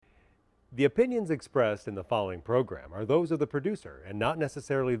The opinions expressed in the following program are those of the producer and not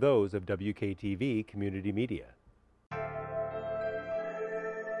necessarily those of WKTV Community Media.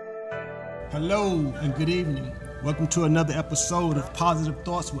 Hello and good evening. Welcome to another episode of Positive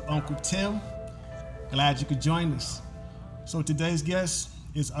Thoughts with Uncle Tim. Glad you could join us. So today's guest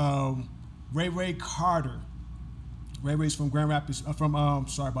is Ray Ray Carter. Ray Ray's from Grand Rapids. Ray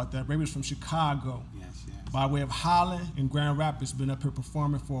Ray's from Chicago. Yes. By way of Holland and Grand Rapids. Been up here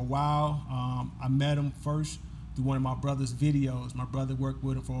performing for a while. I met him first through one of my brother's videos. My brother worked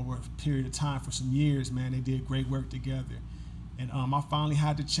with him for over a period of time, for some years, man. They did great work together. And I finally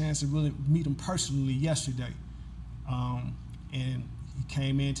had the chance to really meet him personally yesterday. And he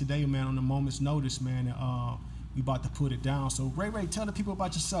came in today, man, on a moment's notice, man. And we about to put it down. So Ray Ray, tell the people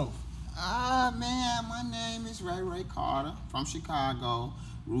about yourself. Man, my name is Ray Ray Carter from Chicago,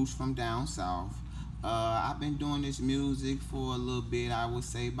 roots from down south. I've been doing this music for a little bit, I would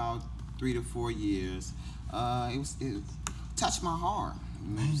say about 3 to 4 years. It touched my heart.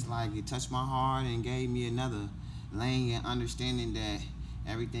 It's like it touched my heart and gave me another lane and understanding that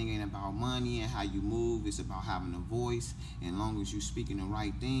everything ain't about money and how you move. It's about having a voice. And as long as you're speaking the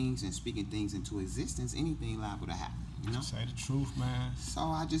right things and speaking things into existence, anything liable to happen. You know? Say the truth, man. So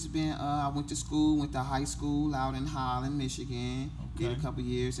I just been, I went to high school out in Holland, Michigan. Okay. Did a couple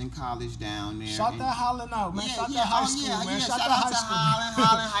years in college down there. Shout that Holland out, man. Shout that high school, man. Shout out to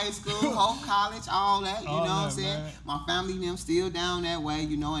Holland High School, Hope College, all that, you know what I'm saying? Man. My family, them still down that way,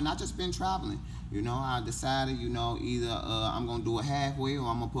 you know, and I just been traveling. You know, I decided, you know, either I'm going to do it halfway or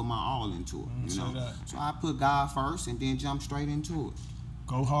I'm going to put my all into it, you know. So I put God first and then jump straight into it.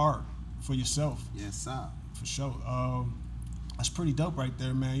 Go hard for yourself. Yes, sir. For sure. That's pretty dope right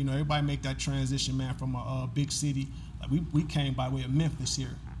there, man. You know, everybody make that transition, man, from a big city. Like we came by way of Memphis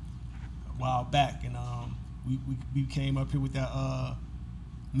here a while back, and we came up here with that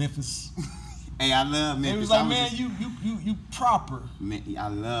Memphis. Hey, I love Memphis. It was like, man, you proper. I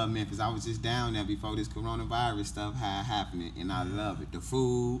love Memphis. I was just down there before this coronavirus stuff had happened, and I love it. The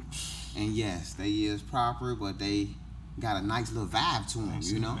food, and yes, they is proper, but they got a nice little vibe to them,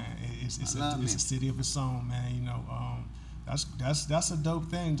 you know. Man, it's a city of its own, man. You know, that's a dope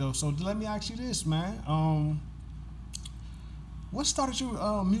thing, though. So let me ask you this, man. What started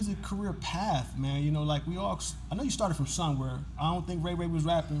your music career path, man? You know, like I know you started from somewhere. I don't think Ray Ray was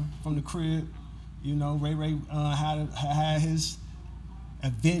rapping from the crib. You know, Ray Ray had his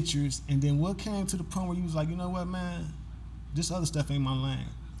adventures, and then what came to the point where you was like, you know what, man, this other stuff ain't my lane.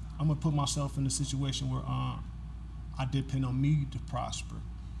 I'm gonna put myself in a situation where I depend on me to prosper,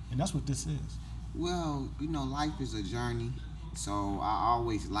 and that's what this is. Well, you know, life is a journey, so I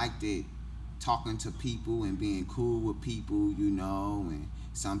always liked it, talking to people and being cool with people, you know, and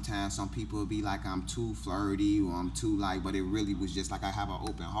sometimes some people will be like I'm too flirty or I'm too but it really was just like I have an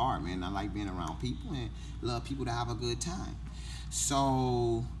open heart, man. I like being around people and love people to have a good time.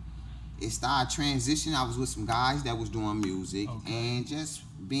 So it started transitioning. I was with some guys that was doing music, and just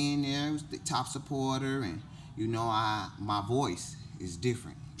being there, was the top supporter, and you know, my voice is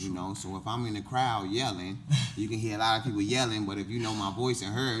different. You know, so if I'm in the crowd yelling, you can hear a lot of people yelling, but if you know my voice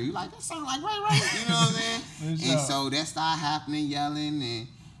and her, you like, that sound like Ray Ray, you know what I'm saying? And so that started happening, yelling and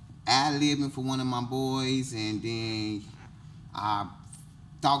ad-libbing for one of my boys, and then I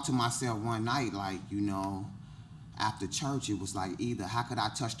thought to myself one night, like, you know, after church, it was like either how could I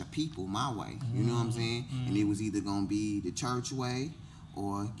touch the people my way, you know what I'm saying? And it was either gonna be the church way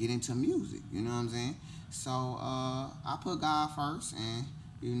or get into music, you know what I'm saying? So I put God first, and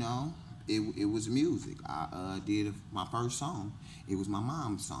you know, it was music. I did my first song. It was my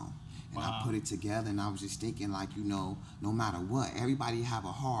mom's song. And I put it together, and I was just thinking, like, you know, no matter what, everybody have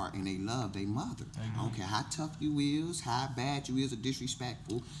a heart, and they love their mother. I don't care how tough you is, how bad you is or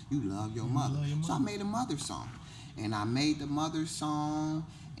disrespectful, you love your mother. So I made a mother song. And I made the mother song,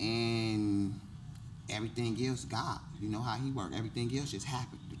 and everything else, God, you know how he worked. Everything else just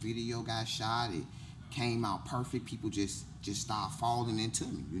happened. The video got shot. It came out perfect. People just started falling into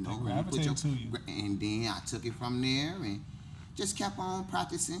me, you know. And then I took it from there and just kept on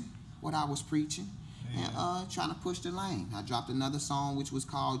practicing what I was preaching and trying to push the lane. I dropped another song which was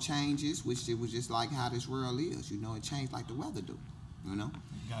called Changes, which it was just like how this world is, you know. It changed like the weather do, you know.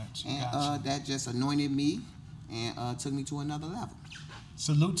 Gotcha. That just anointed me and took me to another level.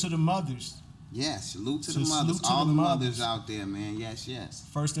 Salute to the mothers. Yes, salute to the mothers. All the mothers out there, man. Yes.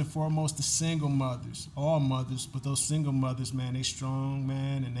 First and foremost, the single mothers. All mothers, but those single mothers, man, they strong,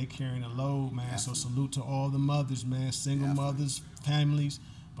 man, and they carrying a load, man. Definitely. So salute to all the mothers, man. Single mothers, families,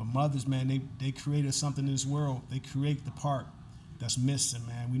 but mothers, man, they created something in this world. They create the part that's missing,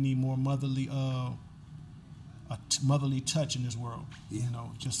 man. We need more motherly motherly touch in this world. Yeah. You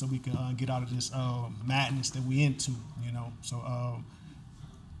know, just so we can get out of this madness that we into. You know, so.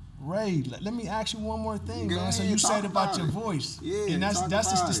 Ray, let me ask you one more thing, Go man. So ahead, you talk said about your it. voice, Yeah, and that's talk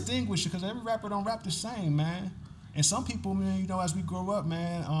just about it. distinguished because every rapper don't rap the same, man. And some people, man, you know, as we grow up,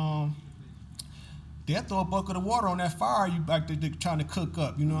 man, they'll throw a bucket of water on that fire you back there trying to cook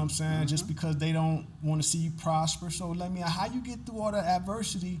up. You know what I'm saying? Just because they don't want to see you prosper. So let me, how you get through all the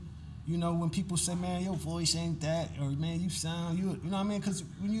adversity? You know, when people say, man, your voice ain't that, or man, you sound, you know what I mean? Because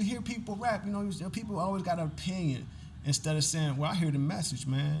when you hear people rap, you know, people always got an opinion. Instead of saying, well, I hear the message,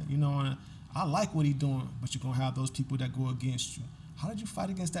 man, you know, and I like what he doing, but you're going to have those people that go against you. How did you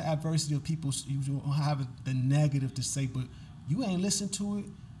fight against that adversity of people you don't have the negative to say, but you ain't listen to it?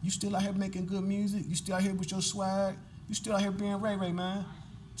 You still out here making good music? You still out here with your swag? You still out here being Ray Ray, man?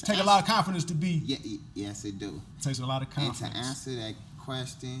 It takes a lot of confidence to be. Yeah, yes, it do. It takes a lot of confidence. And to answer that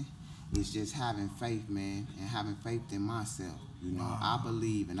question, it's just having faith, man, and having faith in myself. You know, I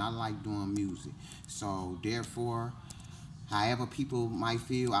believe and I like doing music. So therefore, however people might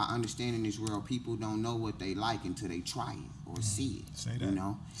feel, I understand in this world, people don't know what they like until they try it or see it. Say that. You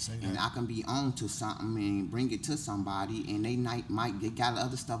know? Say And that. I can be on to something and bring it to somebody, and they they got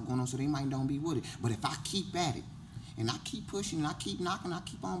other stuff going on, so they might don't be with it. But if I keep at it, and I keep pushing, and I keep knocking, I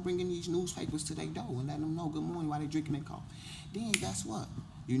keep on bringing these newspapers to their door and letting them know good morning while they drinking their coffee, then guess what?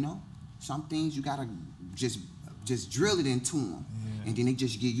 You know? Some things you gotta just drill it into them. Yeah. And then they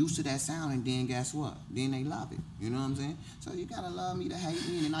just get used to that sound, and then guess what? Then they love it. You know what I'm saying? So you gotta love me to hate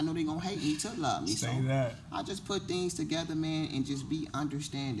me, and then I know they gonna hate me to love me. Say so that. I just put things together, man, and just be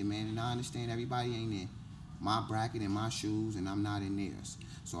understanding, man. And I understand everybody ain't in my bracket and my shoes, and I'm not in theirs.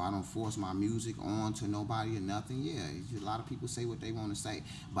 So I don't force my music on to nobody or nothing. Yeah, a lot of people say what they want to say,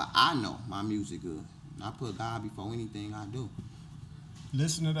 but I know my music good. I put God before anything I do.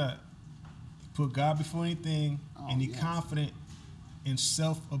 Listen to that. Put God before anything, and he yes. confident in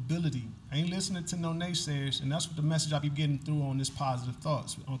self-ability. Ain't listening to no naysayers, and that's what the message I be getting through on this Positive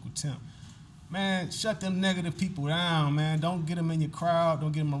Thoughts with Uncle Tim. Man, shut them negative people down, man. Don't get them in your crowd.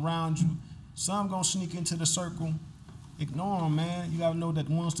 Don't get them around you. Some gonna sneak into the circle. Ignore them, man. You gotta know that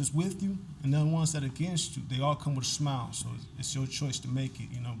the ones that's with you and the ones that are against you, they all come with a smile. So it's your choice to make it.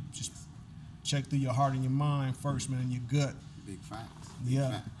 You know, just check through your heart and your mind first, man, and your gut. Big facts. Big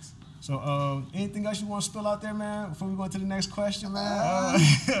Yeah. facts. So, anything else you want to spill out there, man, before we go into the next question, man?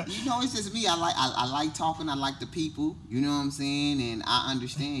 You know, it's just me. I like talking. I like the people. You know what I'm saying? And I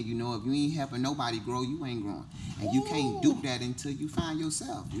understand. You know, if you ain't helping nobody grow, you ain't growing. And you can't do that until you find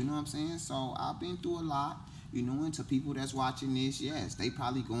yourself. You know what I'm saying? So I've been through a lot. You know, and to people that's watching this, yes, they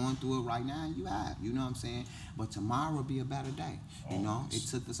probably going through it right now, and you have. You know what I'm saying? But tomorrow will be a better day. You know, it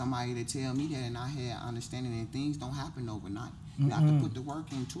took for somebody to tell me that, and I had understanding that things don't happen overnight. You have to put the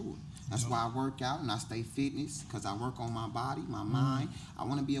work into it. That's why I work out and I stay fitness, because I work on my body, my mind. I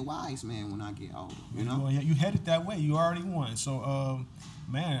want to be a wise man when I get older. You know? You headed that way. You already won. So,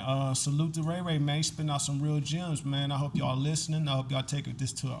 man, salute to Ray Ray, man. He's spitting out some real gems, man. I hope y'all listening. I hope y'all take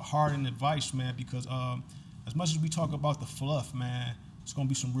this to heart and advice, man, because as much as we talk about the fluff, man, it's going to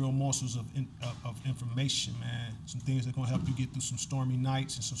be some real morsels of information, man. Some things that are going to help you get through some stormy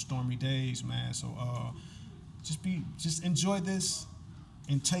nights and some stormy days, man. So just enjoy this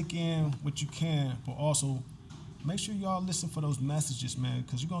and take in what you can, but also make sure y'all listen for those messages, man,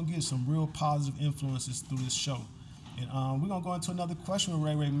 because you're going to get some real positive influences through this show. And we're going to go into another question with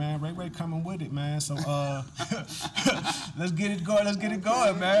Ray Ray, man. Ray Ray coming with it, man. So let's get it going. Let's get it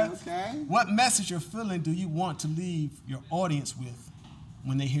going, man. Okay. What message or feeling do you want to leave your audience with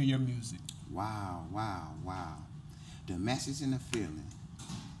when they hear your music? Wow. The message and the feeling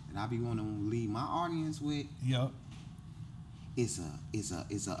that I be wanting to leave my audience with Yup. is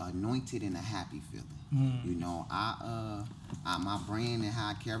a anointed and a happy feeling. You know, I my brand and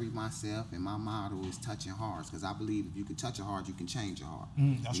how I carry myself and my motto is touching hearts, because I believe if you can touch a heart, you can change a heart.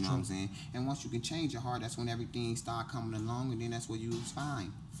 That's you know true. what I'm saying? And once you can change your heart, that's when everything start coming along, and then that's where you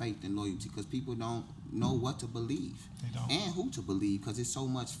find faith and loyalty, because people don't know what to believe. They don't. And who to believe, because it's so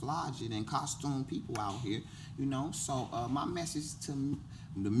much flodging and costume people out here, you know. So my message to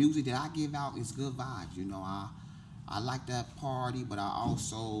the music that I give out is good vibes. You know, I like that party, but I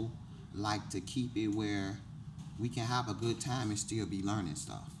also like to keep it where we can have a good time and still be learning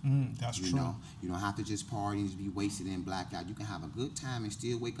stuff. That's You true. know, you don't have to just party and just be wasted and black out. You can have a good time and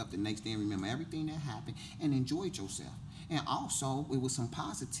still wake up the next day and remember everything that happened and enjoy yourself. And also, it was some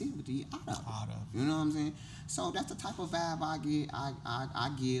positivity out of it. You know what I'm saying? So that's the type of vibe I get.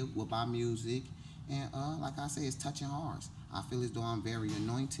 I give with my music, and like I say, it's touching hearts. I feel as though I'm very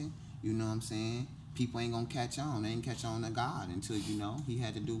anointed. You know what I'm saying? people ain't gonna catch on. They ain't catch on to God until, you know, he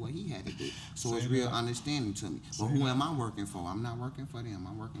had to do what he had to do. So Say it's real that. understanding to me. But Say who that. am I working for? I'm not working for them.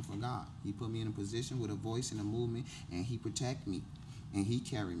 I'm working for God. He put me in a position with a voice and a movement, and he protect me. And he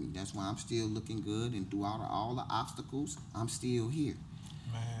carry me. That's why I'm still looking good, and through all the obstacles, I'm still here.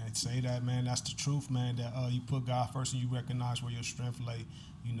 Man, say that, man. That's the truth, man. That you put God first and you recognize where your strength lay.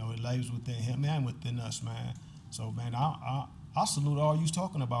 You know, it lays within him and within us, man. So, man, I salute all you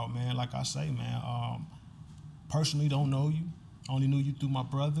talking about, man. Like I say, man, personally don't know you. Only knew you through my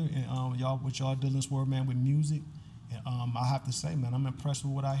brother and what y'all dealings were, man, with music. And I have to say, man, I'm impressed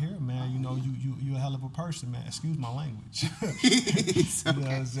with what I hear, man. You know, you a hell of a person, man. Excuse my language. It's You know what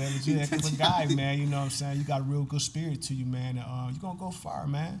okay. I'm saying? But you're a heck of a guy, man. You know what I'm saying? You got a real good spirit to you, man. And, you're going to go far,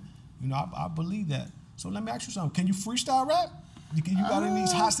 man. You know, I believe that. So let me ask you something. Can you freestyle rap? You got any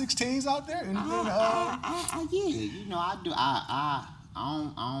hot 16s out there? Yeah, you know, I do. I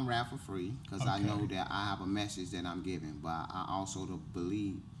don't rap for free because I Okay. know that I have a message that I'm giving, but I also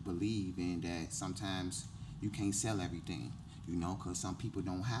believe in that sometimes you can't sell everything, you know, because some people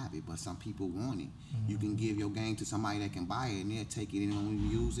don't have it, but some people want it. You can give your game to somebody that can buy it and they'll take it and only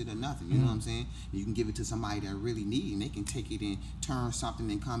use it or nothing, you know what I'm saying? You can give it to somebody that really need it and they can take it and turn something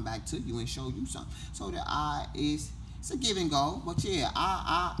and come back to you and show you something. So that it's a give and go, but yeah,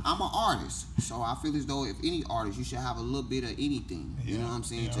 I'm an artist, so I feel as though if any artist, you should have a little bit of anything, you know what I'm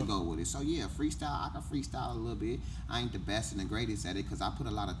saying, to go with it. So yeah, freestyle, I can freestyle a little bit. I ain't the best and the greatest at it because I put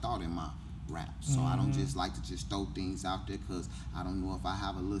a lot of thought in my rap, so I don't just like to just throw things out there because I don't know if I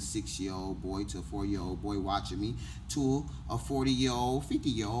have a little 6-year-old boy to a 4-year-old boy watching me to a 40-year-old,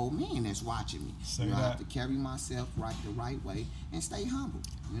 50-year-old man that's watching me. Say You know, I have that. to carry myself the right way and stay humble,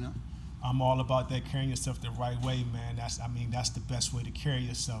 you know. I'm all about that, carrying yourself the right way, man. That's the best way to carry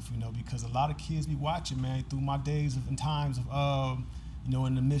yourself, you know, because a lot of kids be watching, man, through my days and times of, you know,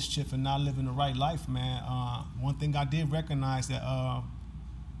 in the mischief and not living the right life, man. One thing I did recognize that I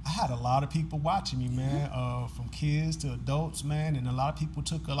had a lot of people watching me, man, from kids to adults, man, and a lot of people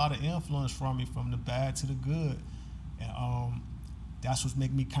took a lot of influence from me, from the bad to the good. And that's what's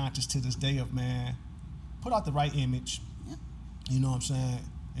making me conscious to this day of, man, put out the right image, you know what I'm saying,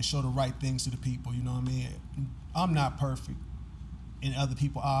 and show the right things to the people, you know what I mean? I'm not perfect in other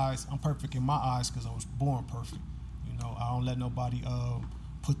people's eyes. I'm perfect in my eyes because I was born perfect. You know, I don't let nobody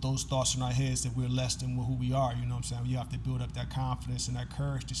put those thoughts in our heads that we're less than who we are, you know what I'm saying? You have to build up that confidence and that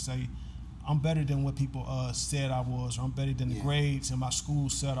courage to say, I'm better than what people said I was, or I'm better than the grades in my school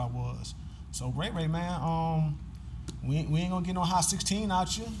said I was. So Ray Ray, man, we ain't gonna get no hot 16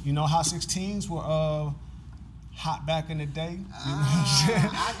 out you. You know, hot 16s were hot back in the day. You know what I'm saying?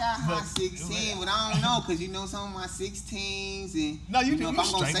 I got hot But- 16, but I don't know, because you know some of my 16s and No, you know do. if You I'm gonna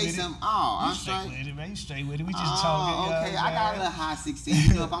straight say with it. something, You I'm straight straight. with it, man. You straight with it. We just Oh, talking. okay. I got a little hot 16.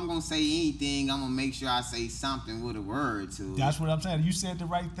 You know, if I'm gonna say anything, I'm gonna make sure I say something with a word to it. That's what I'm saying. You said the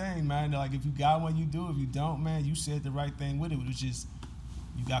right thing, man. Like, if you got one, you do. If you don't, man, you said the right thing with it. Which is,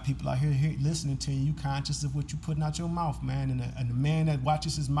 you got people out here listening to you. You conscious of what you putting out your mouth, man. And the man that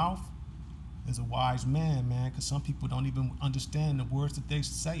watches his mouth is a wise man, man. Because some people don't even understand the words that they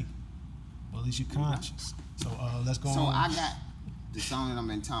say. But at least you're conscious. So let's go So on. I got the song that I've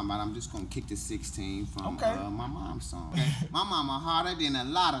been talking about. I'm just gonna kick the 16 from Okay. my mom's song. Okay? My mama harder than a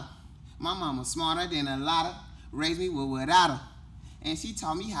lotta. My mama smarter than a lotta. Raised me with without her. And she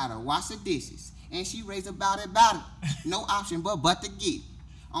taught me how to wash the dishes. And she raised about it. No option but to get it.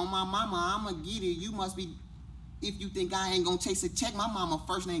 On my mama, I'ma get it. You must be, if you think I ain't gonna chase a check, my mama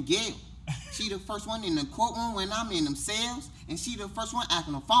first name Gail. She the first one in the courtroom when I'm in them cells. And she the first one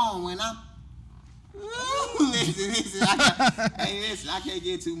acting the phone when I'm... listen, I can't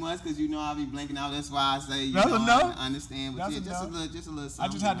get too much because you know I'll be blinking out. That's why I say you That's know, enough. I understand. But That's yeah, enough. just a little I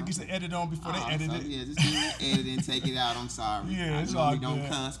something. just had to get the edit on before they edit so, it. Yeah, just give me the edit and take it out. I'm sorry. Yeah, I it's normally all don't good.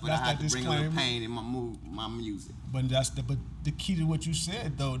 cuss, but That's I had that to bring a little disclaimer. pain in my music. But the key to what you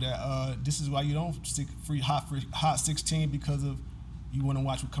said though, that this is why you don't stick hot 16 because of you want to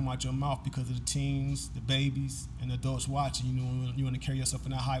watch what come out your mouth because of the teens, the babies, and the adults watching. You know, you want to carry yourself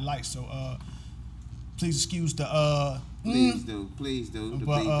in that highlight. So please excuse the Please do. The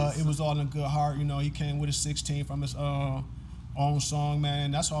but babies. it was all in good heart. You know, he came with a 16 from his own song, man.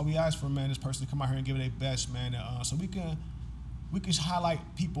 And that's all we ask for, man. This person to come out here and give it their best, man. So we can highlight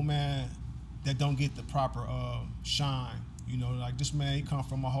people, man, that don't get the proper shine. You know, like this man, he come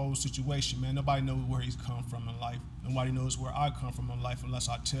from a whole situation, man. Nobody knows where he's come from in life. Nobody knows where I come from in life unless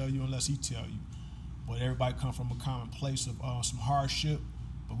I tell you, unless he tell you. But everybody come from a common place of some hardship,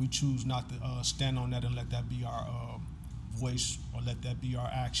 but we choose not to stand on that and let that be our voice or let that be our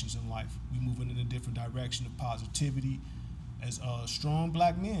actions in life. We moving in a different direction of positivity as strong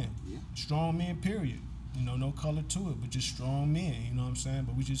black men, Yeah. strong men. Period. You know, no color to it, but just strong men. You know what I'm saying?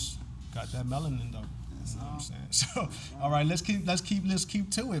 But we just got that melanin though. You know what I'm saying? So, all right, let's keep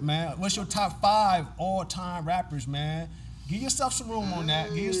to it, man. What's your top 5 all-time rappers, man? Give yourself some room on that.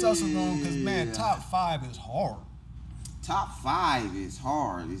 Give yourself some room, because man, top 5 is hard. Top 5 is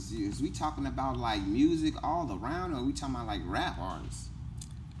hard. Is we talking about like music all around, or are we talking about like rap artists?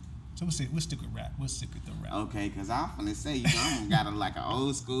 So we'll stick with rap. We'll stick with the rap. Okay, because I'm finna say, you know, I'm got like an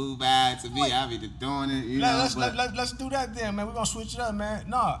old school vibe to me. I be doing it, you know. Let's do that then, man. We're gonna switch it up, man.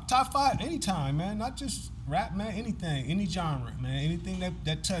 Nah, top 5 anytime, man. Not just rap, man. Anything, any genre, man. Anything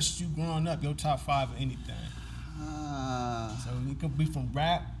that touched you growing up, your top 5 of anything. So it could be from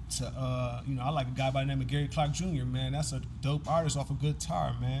rap to, you know, I like a guy by the name of Gary Clark Jr., man. That's a dope artist off a good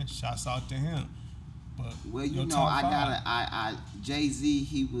guitar, man. Shouts out to him. But well, you know, I Jay-Z,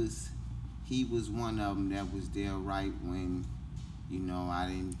 he was one of them that was there right when, you know,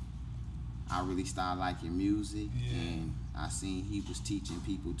 I really started liking music, and I seen he was teaching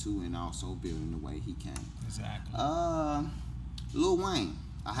people too, and also building the way he can. Exactly. Lil Wayne,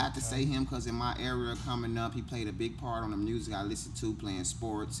 I had to say him because in my area coming up, he played a big part on the music I listened to, playing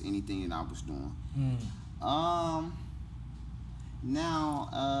sports, anything that I was doing.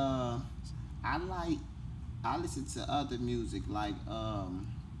 Now, I listen to other music like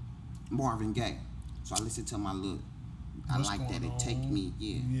Marvin Gaye. So I listen to my look. I like that. It take me,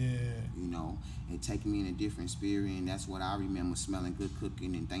 you know, it take me in a different spirit, and that's what I remember, smelling good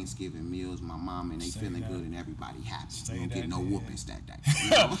cooking and Thanksgiving meals. My mom and they feeling good and everybody happy. You don't get no whoopings that day. You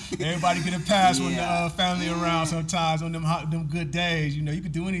know? Everybody get a pass when the family around sometimes on them good days. You know, you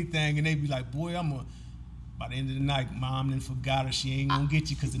could do anything, and they be like, boy, by the end of the night, mom then forgot her. She ain't gonna get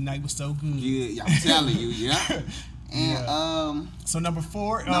you because the night was so good. Yeah, I'm telling you, And so number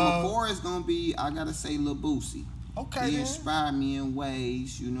 4. Number 4 is gonna be, I gotta say, Lil Boosie. Okay. He inspired me in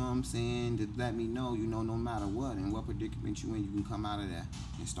ways, you know what I'm saying, to let me know, you know, no matter what and what predicament you in, you can come out of that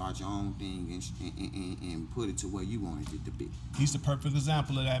and start your own thing and put it to where you wanted it to be. He's the perfect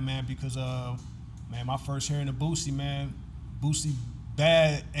example of that, man, because man, my first hearing of Boosie, man, Boosie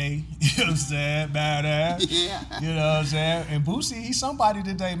bad A, you know what I'm saying, badass. Yeah. You know what I'm saying? And Boosie, he's somebody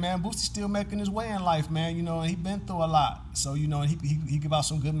today, man. Boosie's still making his way in life, man, you know, and he been through a lot. So, you know, he give out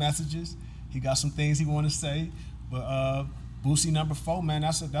some good messages. He got some things he want to say. But Boosie number 4, man,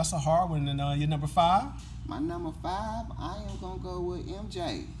 that's a hard one. And your number 5? My number 5, I am gonna go with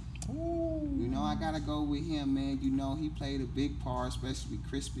MJ. Ooh. You know, I gotta go with him, man. You know, he played a big part, especially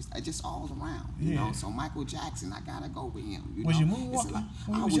Christmas, just all around. You know, so Michael Jackson, I gotta go with him. You was know? you moonwalking?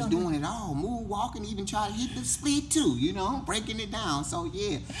 I was doing it all, moonwalking, even try to hit the split too. You know, breaking it down. So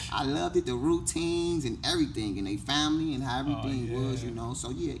yeah, I loved it, the routines and everything, and they family and how everything was. You know,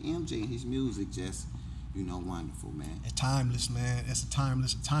 so yeah, MJ and his music just, you know, wonderful, man. It's timeless, man. It's a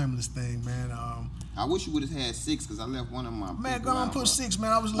timeless thing, man. I wish you would have had 6 because I left one of my. Man, go on and put 6,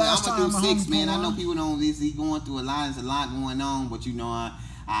 man. I was last time. I'm gonna do 6, man. I know people don't obviously going through a lot. There's a lot going on, but you know, I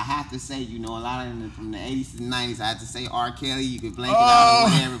have to say, you know, a lot of them from the 80s to the 90s. I have to say R. Kelly. You could blank it out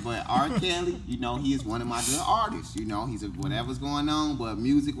or whatever, but R. Kelly, you know, he is one of my good artists. You know, he's whatever's going on, but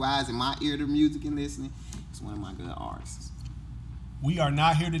music-wise, in my ear to music and listening, he's one of my good artists. We are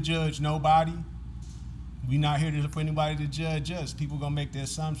not here to judge nobody. We not here for anybody to judge us. People gonna make their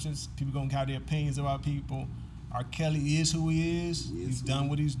assumptions. People gonna have their opinions about people. R. Kelly is who he is. He's done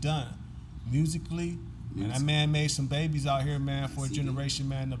what he's done. Musically, and that man made some babies out here, man, for a generation,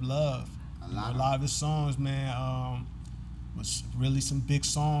 man, of love. A lot of his songs, man, was really some big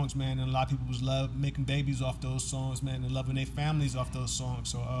songs, man, and a lot of people was making babies off those songs, man, and loving their families off those songs.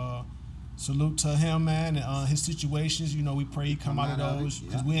 So, salute to him, man, and his situations. You know, we pray he come out of those,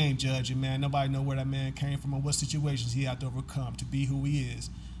 because we ain't judging, man. Nobody know where that man came from or what situations he had to overcome to be who he is.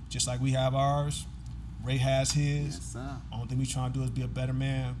 Just like we have ours, Ray has his. Yes, sir. Only thing we trying to do is be a better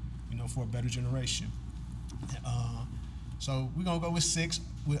man, you know, for a better generation. So we're going to go with 6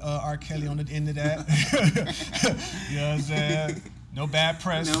 with R. Kelly on the end of that. You know what I'm saying? No bad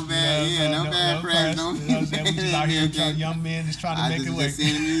press. No bad, no bad press. No. You know what I'm saying? We just out here, young men just trying to make it work. I just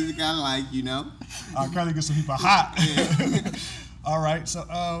sing the music I like, you know. R. Kelly get some people hot. All right, so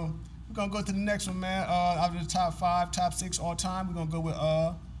we're going to go to the next one, man. Out of the top 5, top 6 all time, we're going to go with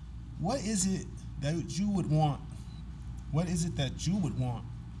what is it that you would want? What is it that you would want?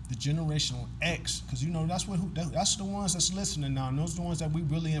 The generational X, because you know that's the ones that's listening now, and those are the ones that we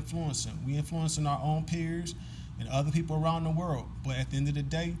really influencing. We influencing our own peers and other people around the world. But at the end of the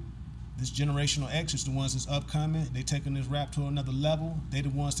day, this generational X is the ones that's upcoming. They taking this rap to another level. They the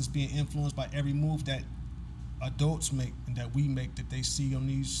ones that's being influenced by every move that adults make and that we make, that they see on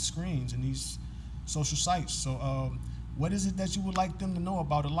these screens and these social sites. So what is it that you would like them to know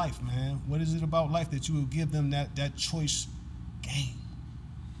about a life, man? What is it about life that you would give them that choice game?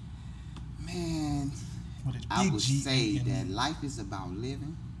 Man, With a I big would G say A N that E. life is about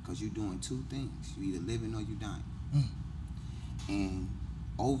living because you're doing two things. You either living or you dying. And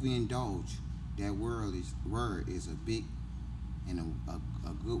overindulge, that word is a big and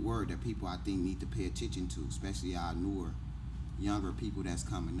a good word that people I think need to pay attention to, especially our newer, younger people that's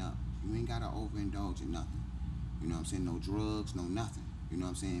coming up. You ain't gotta overindulge in nothing. You know what I'm saying? No drugs, no nothing. You know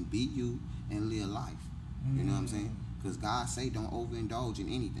what I'm saying? Be you and live life. You know what I'm saying? Because God say don't overindulge in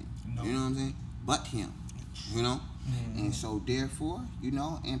anything. No. You know what I'm saying? But Him. You know? And so therefore, you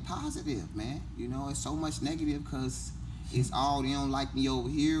know, and positive, man. You know, it's so much negative because it's all they don't like me over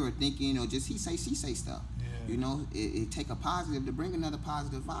here or thinking or just he say, she say stuff. Yeah. You know, it take a positive to bring another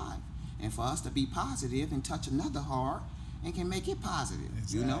positive vibe. And for us to be positive and touch another heart and can make it positive,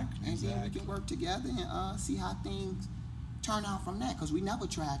 you know? And then we can work together and see how things turn out from that because we never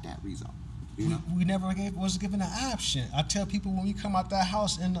tried that result. You know? We never was given an option. I tell people when we come out that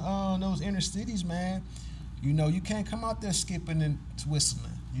house in those inner cities, man, you know, you can't come out there skipping and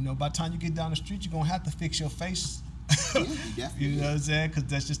whistling. You know, by the time you get down the street, you're going to have to fix your face. Yeah, you definitely You know what I'm saying? Because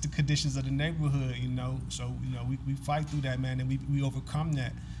that's just the conditions of the neighborhood, you know. So, you know, we fight through that, man, and we overcome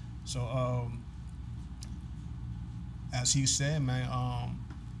that. So, as he said, man,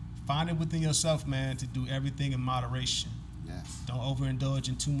 find it within yourself, man, to do everything in moderation. Yes. Don't overindulge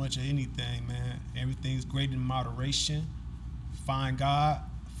in too much of anything, man. Everything's great in moderation. Find God,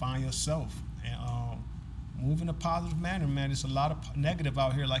 find yourself, and move in a positive manner, man. There's a lot of negative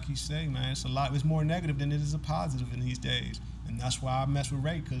out here, like you say, man. It's more negative than it is a positive in these days, and that's why I mess with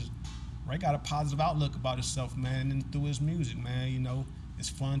Ray, because Ray got a positive outlook about himself, man, and through his music, man. You know, it's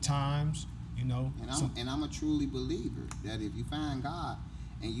fun times, you know. And I'm a truly believer that if you find God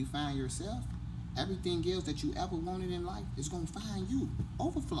and you find yourself, everything else that you ever wanted in life is gonna find you.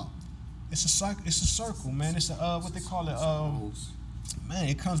 Overflow. It's a cycle. It's a circle, man. It's a what they call it. Man,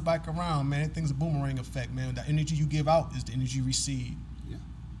 it comes back around, man. Thing's a boomerang effect, man. The energy you give out is the energy you receive. Yeah.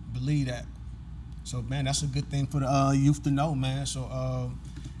 Believe that. So, man, that's a good thing for the youth to know, man. So,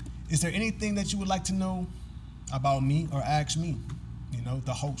 is there anything that you would like to know about me or ask me? You know,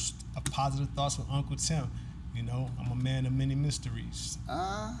 the host of Positive Thoughts with Uncle Tim. You know, I'm a man of many mysteries.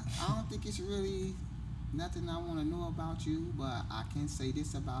 I don't think it's really nothing I want to know about you, but I can say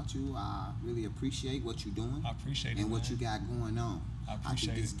this about you. I really appreciate what you're doing. I appreciate it, and what man. you got going on. I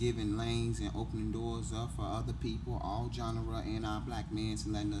appreciate think it's it. giving lanes and opening doors up for other people, all genre and our black men,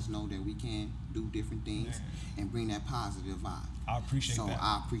 and letting us know that we can do different things and bring that positive vibe. I appreciate so that. So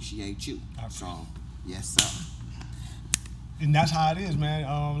I appreciate you. So, yes, sir. And that's how it is,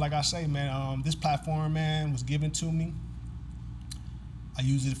 man. Like I say, man, this platform, man, was given to me. I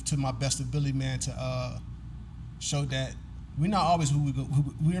use it to my best ability, man, to show that we're not always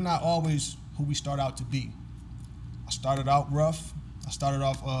we're not always who we start out to be. I started out rough. I started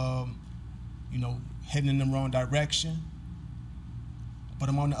off, you know, heading in the wrong direction. But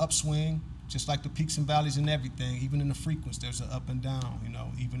I'm on the upswing, just like the peaks and valleys and everything. Even in the frequency, there's an up and down. You know,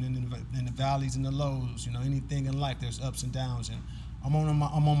 even in the valleys and the lows. You know, anything in life, there's ups and downs. And I'm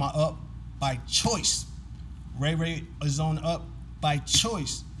on my up by choice. Ray is on up by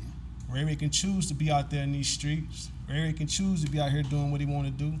choice. Ray can choose to be out there in these streets. Ray can choose to be out here doing what he want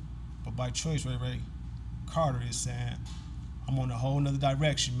to do. But by choice, Ray Carter is saying, I'm on a whole nother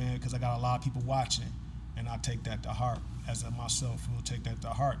direction, man, because I got a lot of people watching. And I take that to heart. As of myself, will take that to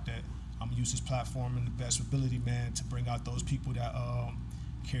heart, that I'm going to use this platform in the best ability, man, to bring out those people that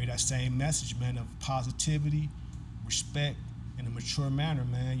carry that same message, man, of positivity, respect, in a mature manner,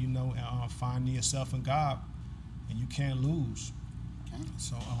 man, you know, and finding yourself in God, and you can't lose. Okay.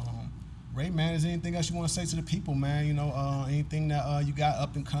 So, Ray, man, is there anything else you want to say to the people, man? You know, anything that you got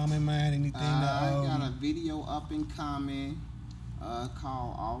up and coming, man? Anything that I got a video up and coming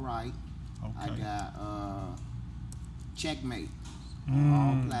called All Right. Okay. I got Checkmate on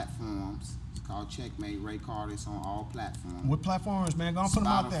all platforms. It's called Checkmate. Ray Carter. It's on all platforms. What platforms, man? Go on, put them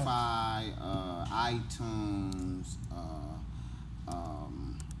out there. Spotify, iTunes,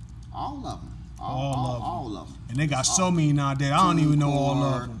 all of them. All of them. And they got so many nowadays. I don't even know all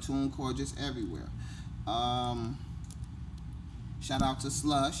of them. TuneCore, just everywhere. Shout out to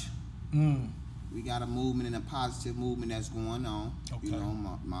Slush. We got a movement and a positive movement that's going on. Okay. You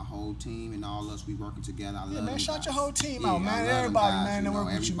know, my whole team and all us, we working together. I love man, you shout guys. your whole team Yeah, out, man. I love Everybody, them guys, man, that work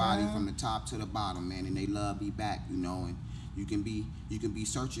with you, everybody man. from the top to the bottom, man, and they love me back, you know. And you can be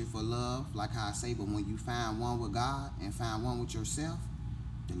searching for love, like how I say, but when you find one with God and find one with yourself,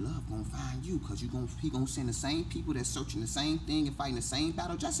 the love gonna find you, cause he gonna send the same people that's searching the same thing and fighting the same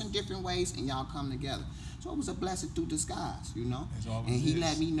battle, just in different ways, and y'all come together. So it was a blessing through disguise, you know. And he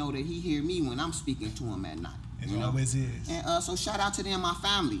let me know that he hear me when I'm speaking to him at night. It always is. And so shout out to them, my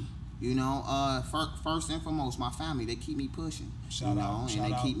family. You know, first and foremost, my family, they keep me pushing. Shout out.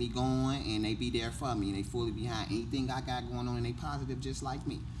 They keep me going, and they be there for me, and they fully behind anything I got going on, and they positive just like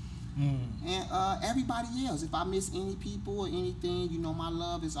me. And everybody else, if I miss any people or anything, you know, my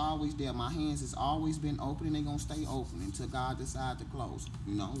love is always there. My hands has always been open, and they gonna stay open until God decide to close.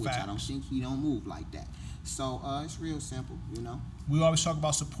 You know, which I don't think he don't move like that. So it's real simple, you know. We always talk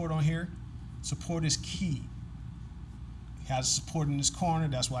about support on here. Support is key. He has support in his corner,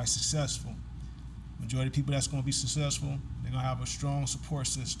 that's why he's successful. Majority of people that's gonna be successful, they're gonna have a strong support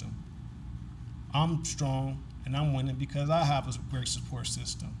system. I'm strong and I'm winning because I have a great support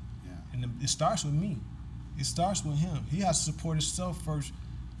system. And it starts with me. It starts with him. He has to support himself first,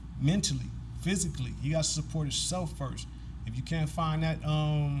 mentally, physically. He has to support himself first. If you can't find that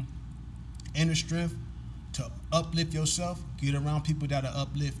inner strength to uplift yourself, get around people that'll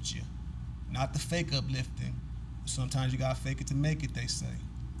uplift you. Not the fake uplifting. Sometimes you gotta fake it to make it, they say.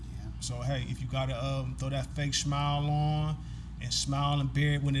 Yeah. So hey, if you gotta throw that fake smile on and smile and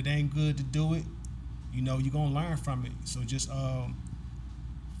bear it when it ain't good to do it, you know, you're gonna learn from it. So just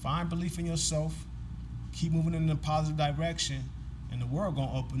find belief in yourself, keep moving in a positive direction, and the world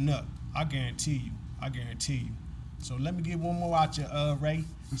gonna open up. I guarantee you. I guarantee you. So let me get one more out you, Ray.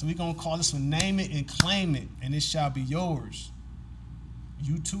 So we gonna call this one Name It and Claim It, and it shall be yours.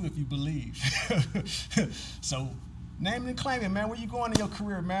 You too, if you believe. So name it and claim it, man. Where you going in your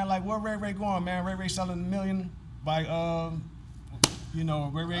career, man? Like where Ray going, man? Ray selling $1 million by, you know,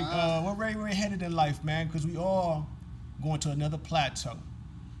 where Ray headed in life, man? Because we all going to another plateau.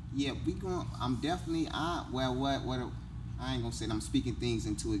 Yeah, we going. I'm definitely. I ain't gonna say that I'm speaking things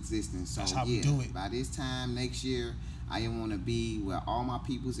into existence. So that's how yeah, we do it. By this time next year, I want to be where all my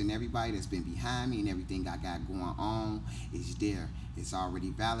peoples and everybody that's been behind me and everything I got going on is there. It's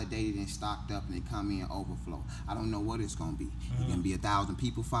already validated and stocked up, and it come in overflow. I don't know what it's gonna be. It can be 1,000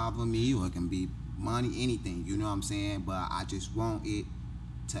 people following me, or it can be money, anything. You know what I'm saying? But I just want it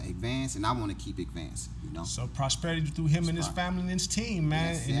to advance, and I want to keep advancing, you know. So prosperity through him and his family and his team,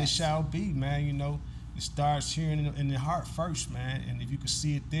 man, yes, and yes. it shall be, man. You know, it starts here in the heart first, man. And if you can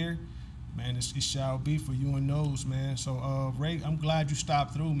see it there, man, it shall be for you and those, man. So Ray, I'm glad you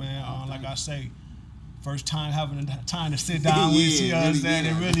stopped through, man. Like I say, first time having time to sit down with you, you know what I'm saying,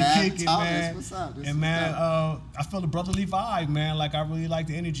 and really kick it, man. What's up. And man, I feel the brotherly vibe, man. Like I really like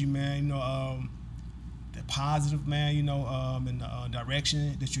the energy, man. You know, the positive, man. You know, and the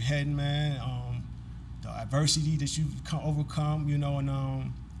direction that you're heading, man. The adversity that you've overcome, you know,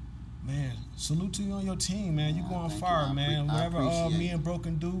 and man, salute to you and your team, man. You going far, man. Whatever me and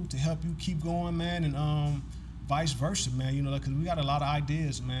Broken do to help you keep going, man, and vice versa, man. You know, because we got a lot of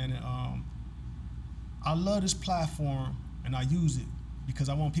ideas, man. And I love this platform, and I use it because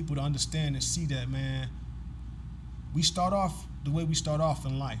I want people to understand and see that, man. We start off the way we start off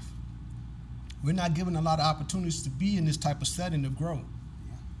in life. We're not given a lot of opportunities to be in this type of setting to grow.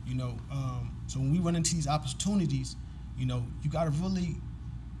 Yeah. You know, so when we run into these opportunities, you know, you got to really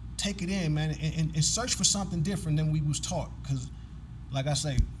take it in, man, and search for something different than we was taught. Because, like I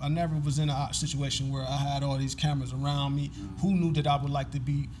say, I never was in a situation where I had all these cameras around me. Who knew that I would like to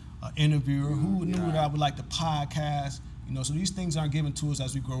be an interviewer? Who knew that I would like to podcast? You know, so these things aren't given to us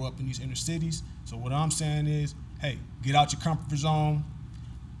as we grow up in these inner cities. So what I'm saying is, hey, get out your comfort zone.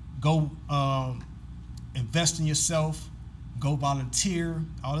 Go invest in yourself. Go volunteer.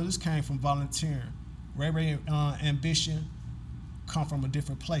 All of this came from volunteering. Ray ambition come from a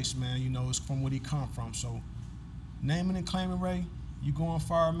different place, man. You know, it's from where he come from. So naming and claiming, Ray, you going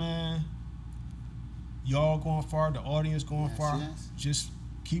far, man. Y'all going far. The audience going far. Yes. Just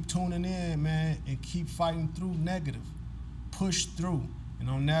keep tuning in, man, and keep fighting through negative. Push through. And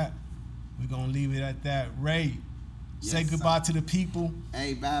on that, we're going to leave it at that. Ray, say goodbye to the people.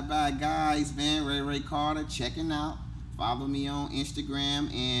 Hey, bye-bye, guys, man. Ray Carter checking out. Follow me on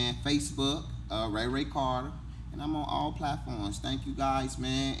Instagram and Facebook, Ray Carter. And I'm on all platforms. Thank you, guys,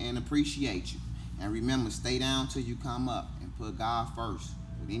 man, and appreciate you. And remember, stay down till you come up and put God first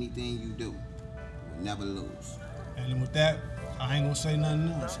with anything you do. You'll never lose. And with that, I ain't going to say nothing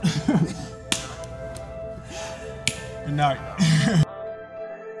else. Good night.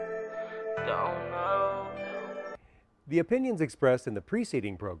 The opinions expressed in the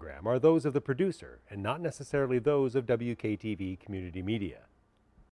preceding program are those of the producer and not necessarily those of WKTV Community Media.